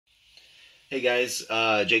Hey guys,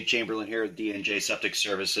 Jake Chamberlain here at D&J Septic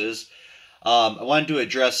Services. I wanted to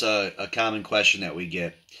address a common question that we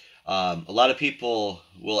get. A lot of people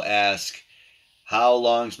will ask, how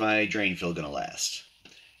long's my drain field going to last?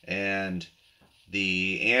 And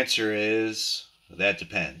the answer is, that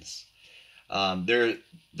depends.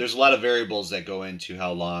 There's a lot of variables that go into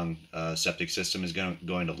how long a septic system is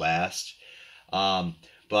going to last. Um,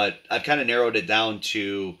 but I've kind of narrowed it down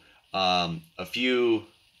to a few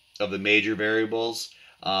of the major variables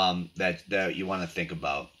that you want to think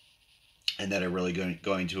about and that are really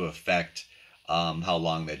going to affect how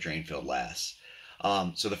long that drain field lasts.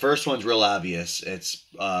 So the first one's real obvious. It's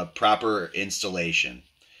proper installation.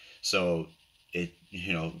 So if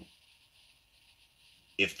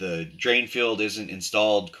the drain field isn't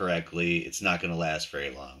installed correctly, it's not going to last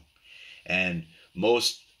very long. And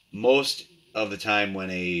most of the time when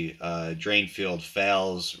a drain field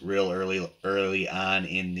fails real early on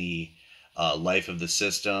in the life of the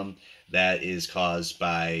system, that is caused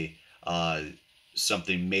by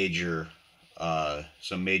something major,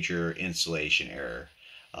 some major installation error.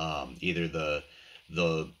 Either the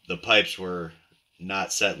pipes were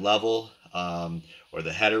not set level, or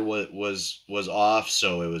the header was off,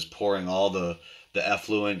 so it was pouring all the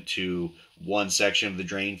effluent to one section of the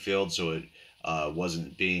drain field, so it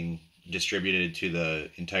wasn't being distributed to the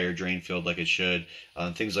entire drain field like it should.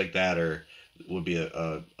 Things like that would be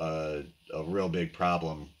a real big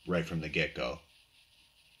problem right from the get-go.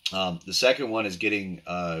 The second one is getting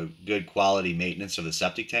good quality maintenance of the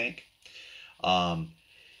septic tank.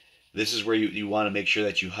 This is where you want to make sure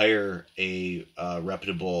that you hire a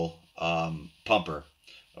reputable pumper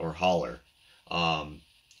or hauler.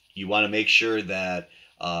 You want to make sure that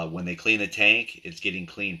when they clean the tank, it's getting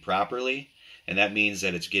cleaned properly, and that means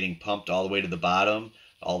that it's getting pumped all the way to the bottom.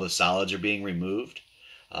 All the solids are being removed.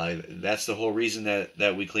 That's the whole reason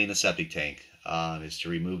that we clean the septic tank, is to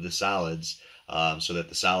remove the solids, so that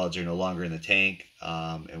the solids are no longer in the tank,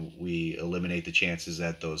 and we eliminate the chances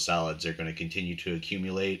that those solids are going to continue to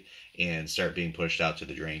accumulate and start being pushed out to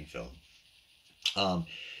the drain field.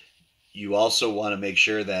 You also want to make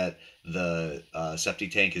sure that the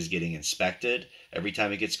septic tank is getting inspected every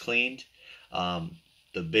time it gets cleaned.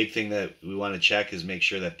 The big thing that we want to check is make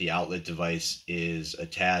sure that the outlet device is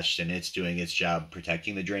attached and it's doing its job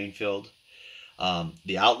protecting the drain field.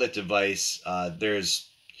 The outlet device, there's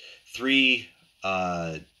three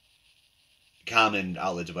common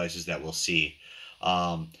outlet devices that we'll see.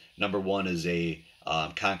 Number one is a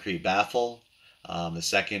concrete baffle. The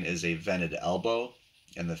second is a vented elbow.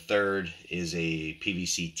 And the third is a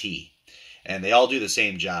PVC T. And they all do the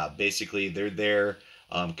same job. Basically, they're there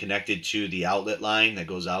connected to the outlet line that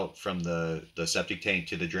goes out from the septic tank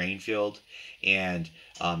to the drain field. And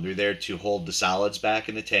they're there to hold the solids back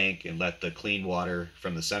in the tank and let the clean water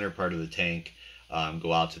from the center part of the tank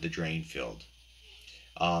go out to the drain field.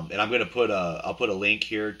 And I'm going to I'll put a link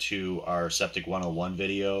here to our Septic 101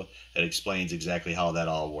 video that explains exactly how that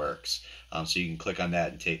all works. So you can click on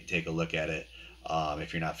that and take a look at it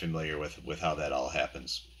if you're not familiar with how that all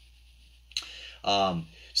happens.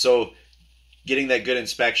 So getting that good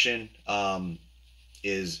inspection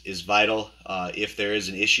is vital. If there is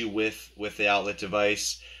an issue with the outlet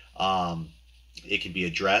device, it can be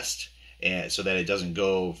addressed, and so that it doesn't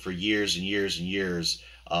go for years and years and years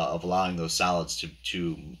of allowing those solids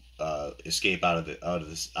to escape out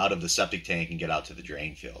of the septic tank and get out to the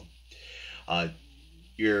drain field.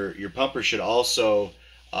 Your pumper should also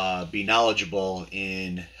be knowledgeable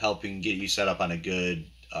in helping get you set up on a good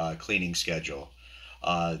cleaning schedule.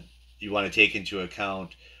 You want to take into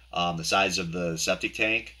account the size of the septic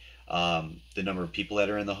tank, the number of people that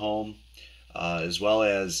are in the home, as well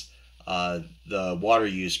as the water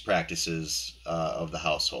use practices of the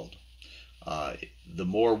household. The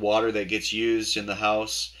more water that gets used in the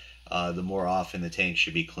house, the more often the tank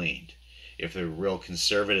should be cleaned. If they're a real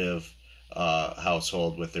conservative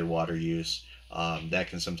household with their water use, that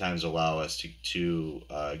can sometimes allow us to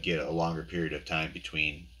get a longer period of time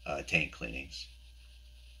between tank cleanings.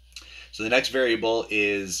 So the next variable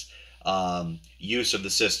is use of the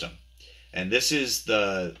system. And this is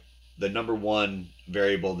the number one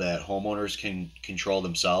variable that homeowners can control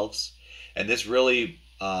themselves. And this really,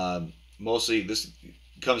 mostly, this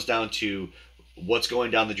comes down to what's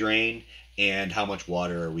going down the drain and how much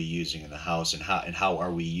water are we using in the house, and how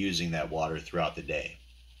are we using that water throughout the day.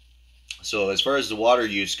 So as far as the water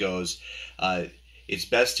use goes, it's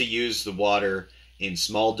best to use the water in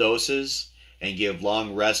small doses and give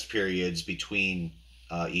long rest periods between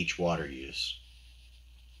each water use.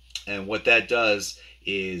 And what that does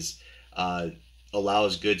is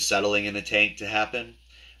allows good settling in the tank to happen.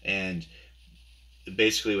 And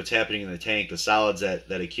basically what's happening in the tank, the solids that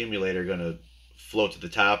accumulate are going to float to the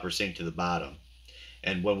top or sink to the bottom.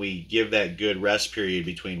 And when we give that good rest period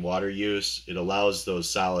between water use, it allows those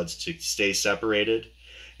solids to stay separated,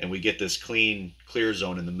 and we get this clean, clear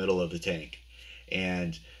zone in the middle of the tank.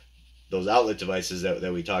 And those outlet devices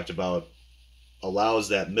that we talked about allows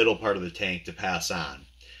that middle part of the tank to pass on.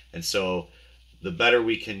 And so the better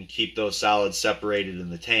we can keep those solids separated in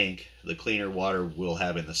the tank, the cleaner water we'll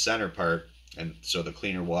have in the center part, and so the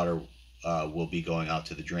cleaner water will be going out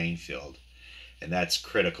to the drain field. And that's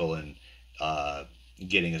critical in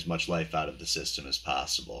getting as much life out of the system as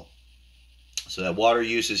possible. So that water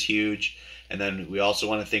use is huge. And then we also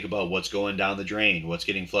want to think about what's going down the drain, what's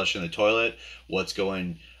getting flushed in the toilet, what's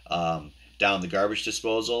going down the garbage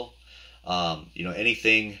disposal.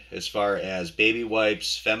 Anything as far as baby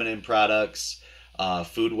wipes, feminine products,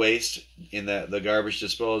 food waste in the garbage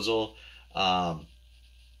disposal,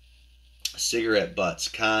 cigarette butts,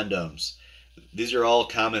 condoms. These are all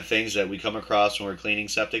common things that we come across when we're cleaning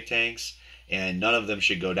septic tanks, and none of them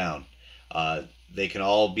should go down. They can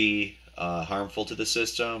all be harmful to the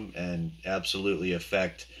system and absolutely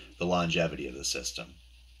affect the longevity of the system.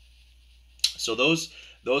 So those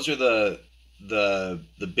are the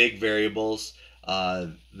big variables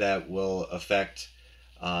that will affect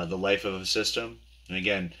the life of a system. And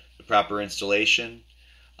again, the proper installation,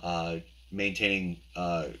 maintaining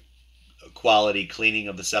quality cleaning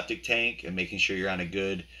of the septic tank, and making sure you're on a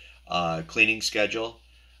good cleaning schedule,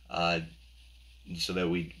 so that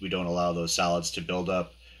we don't allow those solids to build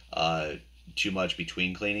up too much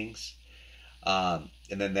between cleanings. And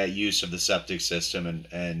then that use of the septic system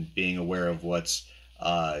and being aware of what's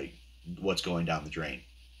going down the drain.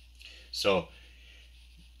 So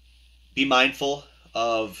be mindful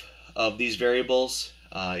of these variables.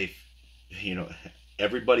 If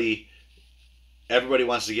everybody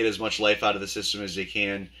wants to get as much life out of the system as they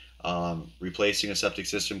can. Replacing a septic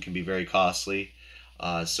system can be very costly.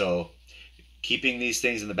 So keeping these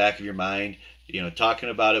things in the back of your mind, talking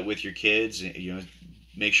about it with your kids,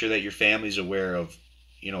 make sure that your family's aware of,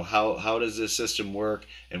 how does this system work,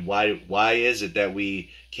 and why is it that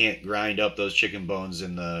we can't grind up those chicken bones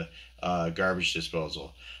in the garbage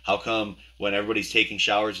disposal? How come when everybody's taking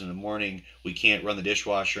showers in the morning, we can't run the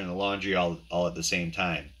dishwasher and the laundry all at the same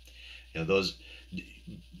time? Those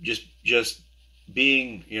just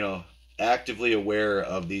being actively aware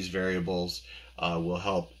of these variables will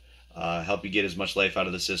help you get as much life out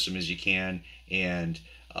of the system as you can, and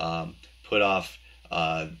put off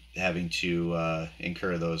having to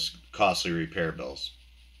incur those costly repair bills.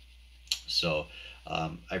 So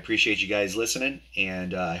I appreciate you guys listening,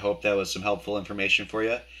 and I hope that was some helpful information for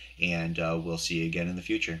you, and we'll see you again in the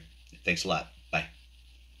future. Thanks a lot.